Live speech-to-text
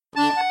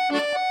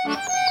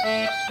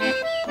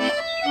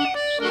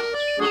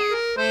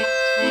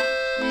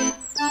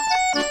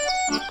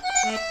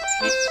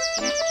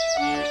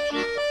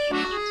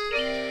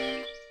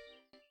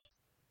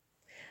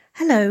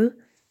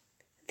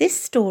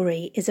This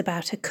story is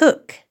about a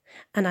cook,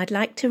 and I'd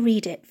like to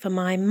read it for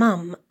my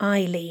mum,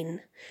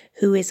 Eileen,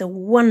 who is a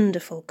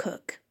wonderful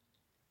cook.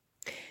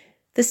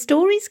 The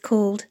story's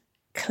called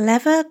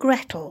Clever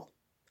Gretel,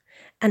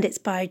 and it's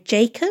by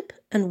Jacob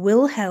and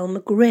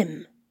Wilhelm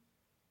Grimm.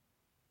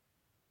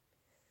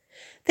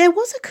 There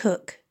was a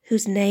cook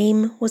whose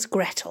name was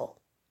Gretel.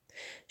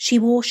 She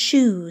wore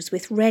shoes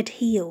with red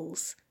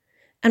heels,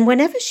 and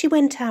whenever she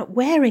went out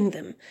wearing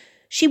them,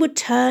 she would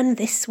turn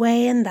this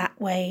way and that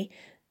way,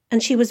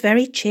 and she was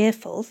very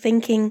cheerful,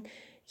 thinking,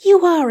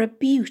 "You are a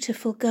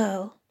beautiful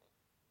girl."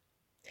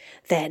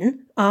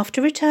 Then, after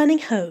returning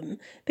home,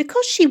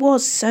 because she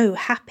was so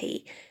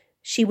happy,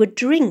 she would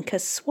drink a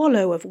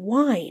swallow of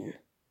wine,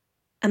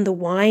 and the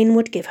wine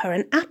would give her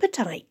an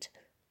appetite.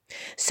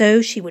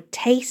 So she would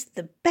taste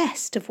the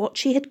best of what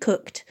she had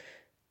cooked,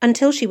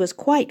 until she was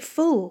quite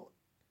full.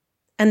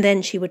 And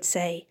then she would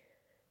say,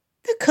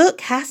 "The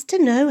cook has to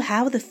know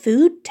how the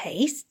food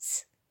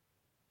tastes."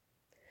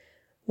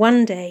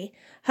 One day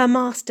her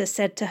master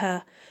said to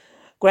her,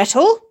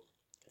 "Gretel,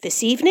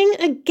 this evening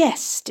a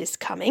guest is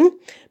coming.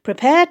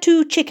 Prepare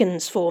 2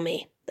 chickens for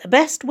me, the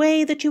best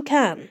way that you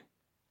can."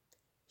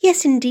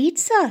 "Yes, indeed,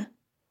 sir,"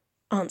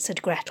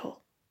 answered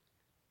Gretel.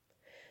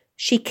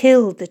 She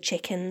killed the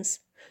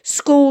chickens,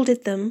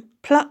 scalded them,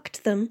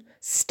 plucked them,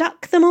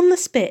 stuck them on the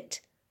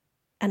spit,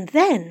 and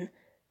then,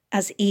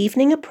 as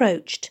evening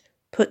approached,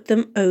 put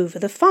them over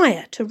the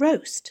fire to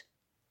roast.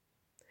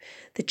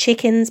 The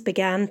chickens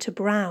began to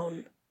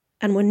brown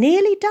and were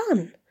nearly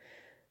done,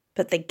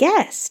 but the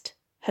guest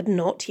had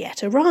not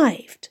yet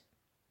arrived.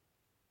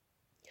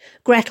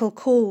 Gretel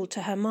called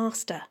to her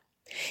master,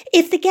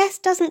 "If the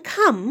guest doesn't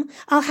come,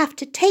 I'll have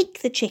to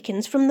take the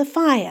chickens from the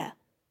fire,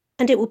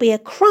 and it will be a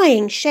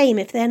crying shame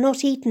if they're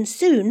not eaten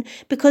soon,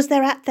 because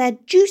they're at their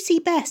juicy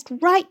best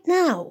right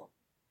now."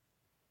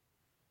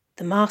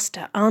 The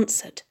master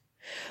answered,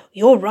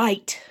 "You're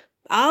right.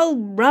 I'll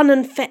run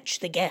and fetch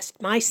the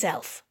guest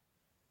myself."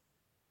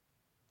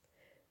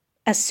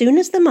 As soon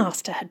as the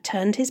master had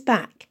turned his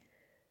back,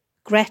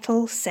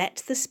 Gretel set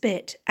the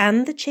spit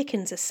and the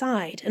chickens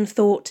aside and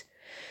thought,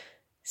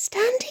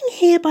 "Standing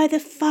here by the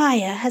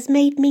fire has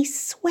made me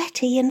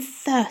sweaty and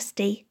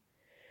thirsty.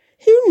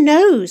 Who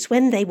knows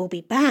when they will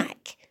be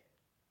back?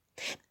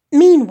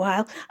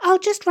 Meanwhile, I'll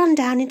just run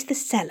down into the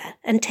cellar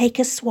and take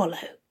a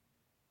swallow."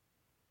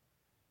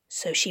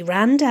 So she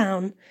ran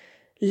down,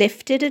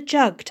 lifted a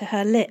jug to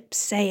her lips,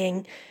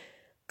 saying,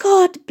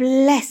 "God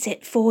bless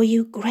it for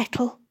you,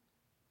 Gretel,"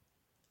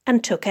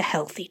 and took a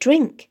healthy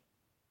drink.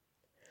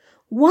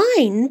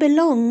 "Wine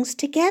belongs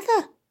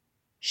together,"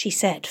 she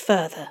said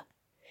further.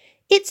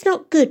 "It's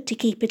not good to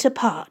keep it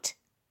apart."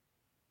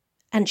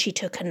 And she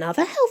took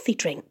another healthy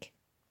drink.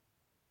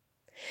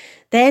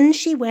 Then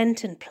she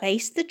went and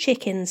placed the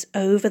chickens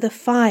over the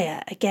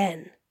fire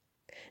again,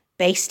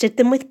 basted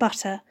them with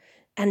butter,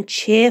 and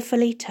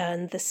cheerfully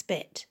turned the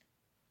spit.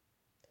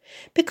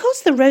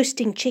 Because the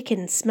roasting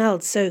chickens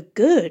smelled so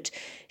good,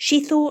 she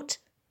thought,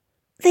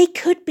 "They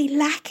could be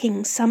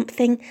lacking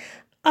something.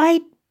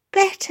 I'd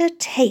better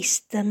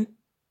taste them."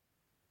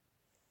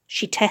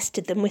 She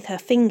tested them with her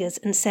fingers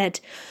and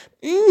said,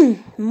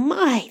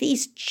 My,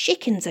 these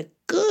chickens are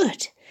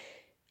good.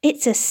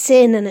 It's a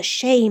sin and a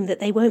shame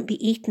that they won't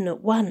be eaten at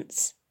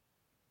once."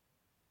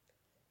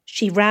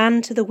 She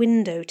ran to the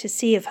window to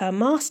see if her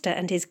master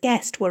and his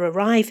guest were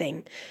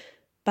arriving,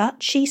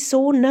 but she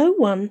saw no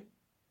one.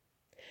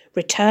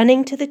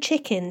 Returning to the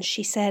chickens,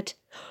 she said,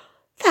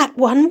 "That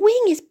one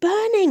wing is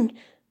burning.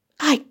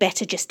 I'd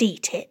better just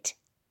eat it."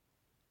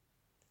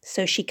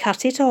 So she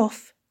cut it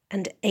off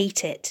and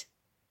ate it,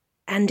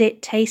 and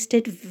it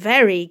tasted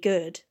very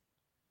good.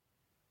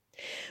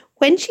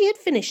 When she had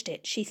finished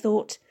it, she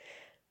thought,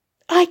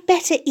 "I'd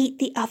better eat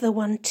the other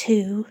one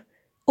too,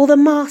 or the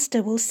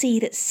master will see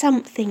that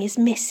something is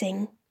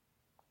missing."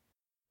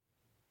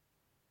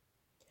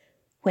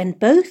 When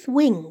both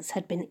wings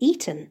had been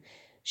eaten,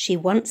 she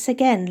once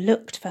again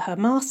looked for her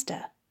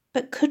master,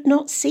 but could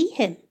not see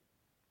him.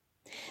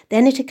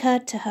 Then it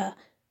occurred to her,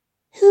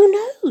 "Who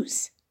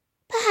knows?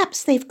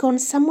 Perhaps they've gone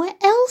somewhere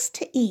else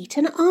to eat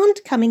and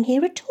aren't coming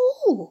here at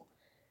all."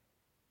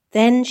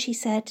 Then she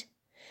said,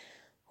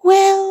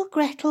 "Well,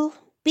 Gretel,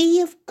 be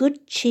of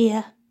good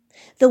cheer.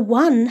 The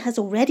one has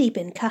already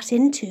been cut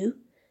into.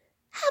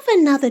 Have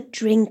another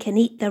drink and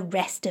eat the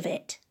rest of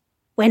it.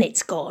 When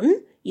it's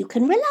gone, you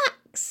can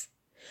relax.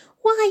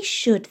 Why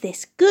should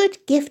this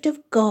good gift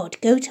of God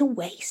go to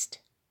waste?"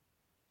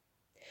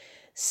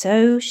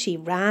 So she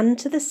ran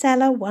to the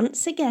cellar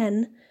once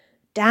again,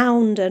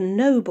 downed a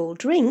noble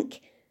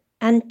drink,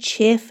 and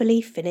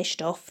cheerfully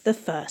finished off the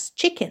first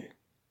chicken.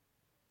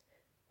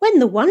 When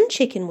the one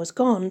chicken was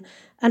gone,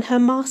 and her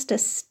master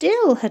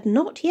still had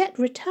not yet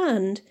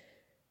returned,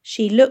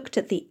 she looked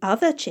at the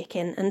other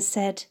chicken and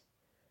said,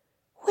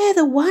 "Where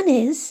the one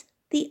is,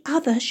 the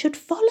other should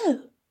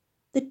follow.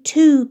 The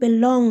 2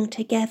 belong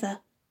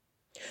together.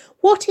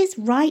 What is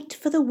right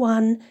for the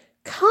one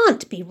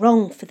can't be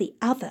wrong for the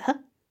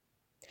other.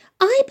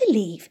 I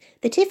believe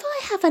that if I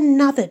have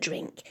another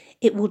drink,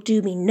 it will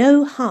do me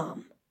no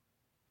harm."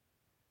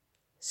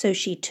 So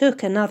she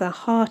took another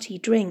hearty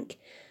drink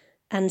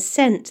and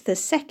sent the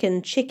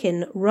second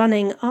chicken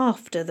running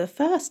after the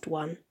first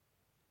one.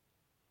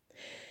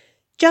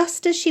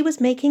 Just as she was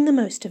making the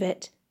most of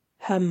it,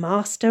 her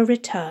master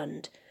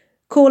returned,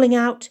 calling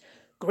out,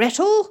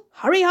 "Gretel,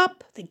 hurry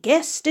up, the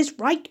guest is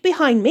right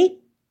behind me."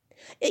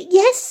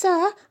 "Yes,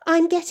 sir,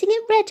 I'm getting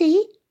it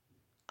ready,"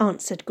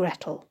 answered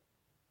Gretel.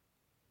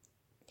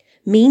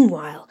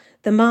 Meanwhile,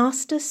 the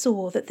master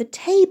saw that the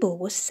table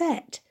was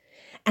set,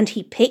 and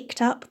he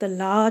picked up the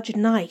large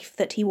knife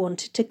that he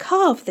wanted to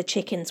carve the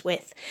chickens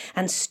with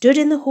and stood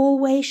in the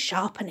hallway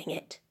sharpening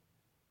it.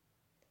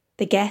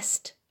 The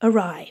guest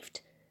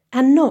arrived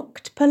and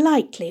knocked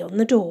politely on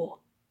the door.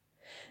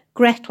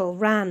 Gretel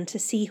ran to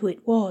see who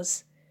it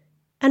was,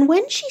 and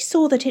when she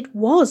saw that it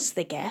was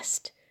the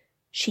guest,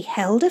 she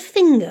held a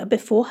finger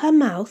before her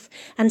mouth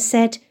and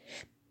said,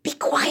 "Be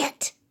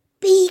quiet!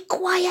 Be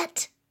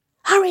quiet!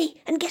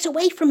 Hurry and get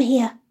away from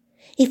here.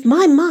 If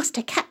my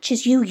master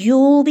catches you,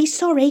 you'll be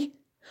sorry.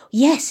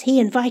 Yes, he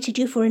invited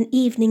you for an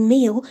evening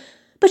meal,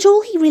 but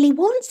all he really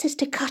wants is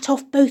to cut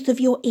off both of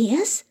your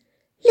ears.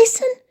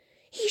 Listen,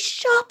 he's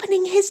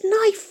sharpening his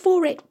knife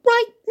for it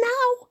right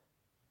now."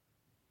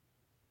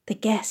 The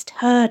guest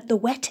heard the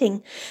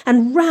whetting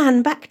and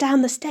ran back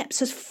down the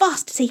steps as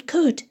fast as he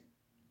could.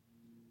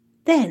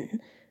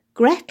 Then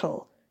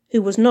Gretel,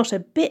 who was not a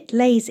bit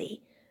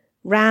lazy,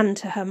 ran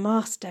to her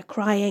master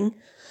crying,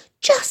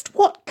 "Just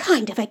what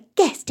kind of a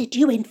guest did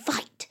you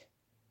invite?"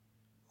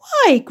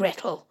 "Why,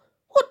 Gretel,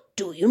 what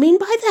do you mean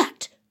by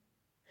that?"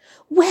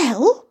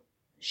 "Well,"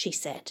 she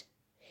said,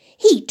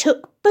 "he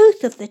took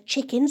both of the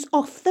chickens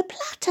off the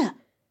platter,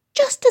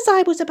 just as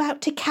I was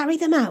about to carry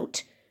them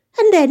out,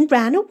 and then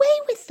ran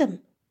away with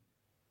them."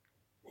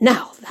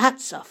 "Now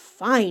that's a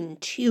fine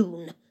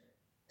tune,"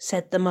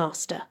 said the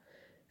master,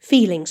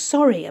 feeling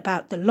sorry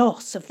about the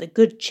loss of the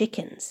good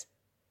chickens.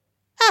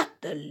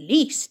 "At the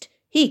least,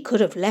 he could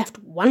have left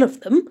one of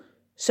them,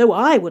 so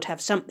I would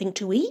have something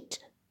to eat."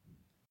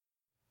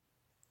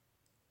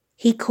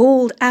 He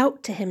called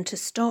out to him to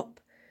stop,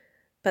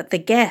 but the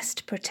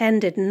guest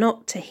pretended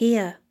not to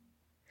hear.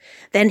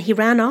 Then he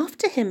ran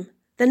after him,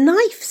 the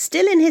knife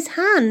still in his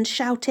hand,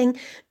 shouting,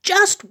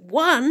 "Just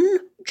one!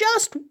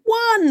 Just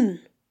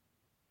one!"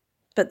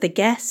 But the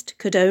guest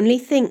could only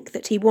think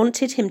that he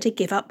wanted him to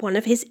give up one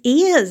of his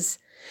ears,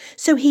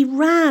 so he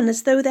ran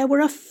as though there were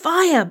a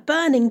fire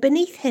burning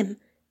beneath him,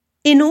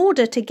 in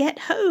order to get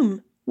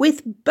home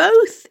with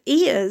both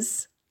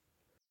ears.